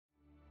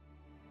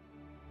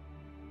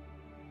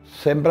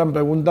sempre em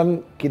pregunten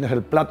quin és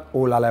el plat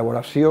o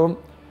l'elaboració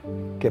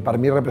que per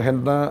mi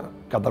representa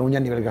Catalunya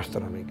a nivell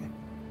gastronòmic.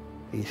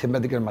 I sempre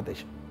dic el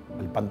mateix,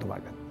 el pa amb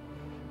tomàquet.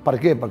 Per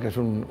què? Perquè és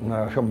una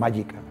elaboració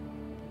màgica.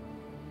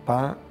 Pa,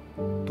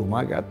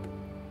 tomàquet,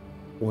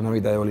 una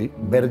mica d'oli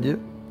verge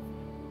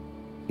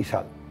i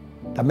sal.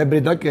 També és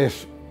veritat que és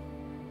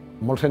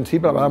molt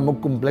senzill, però a vegades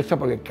molt complexa,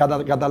 perquè cada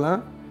català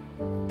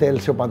té el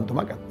seu pa amb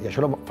tomàquet, i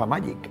això fa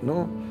màgic,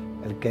 no?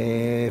 El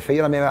que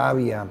feia la meva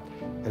àvia,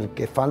 el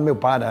que fa el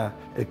meu pare,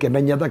 el que he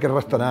menjat a aquest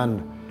restaurant,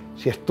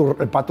 si és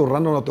el pa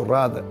torrat o no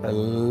torrat,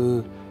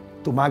 el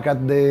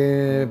tomàquet de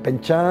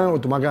penjar o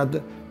tomàquet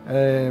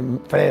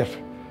fresc.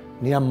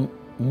 N'hi ha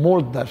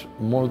moltes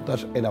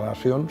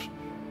elaboracions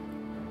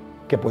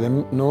que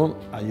podem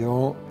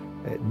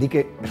dir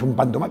que és un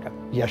pa amb tomàquet.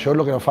 I això és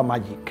el que el fa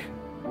màgic.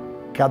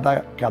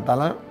 Cada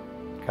català,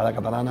 cada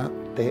catalana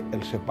té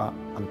el seu pa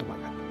amb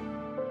tomàquet.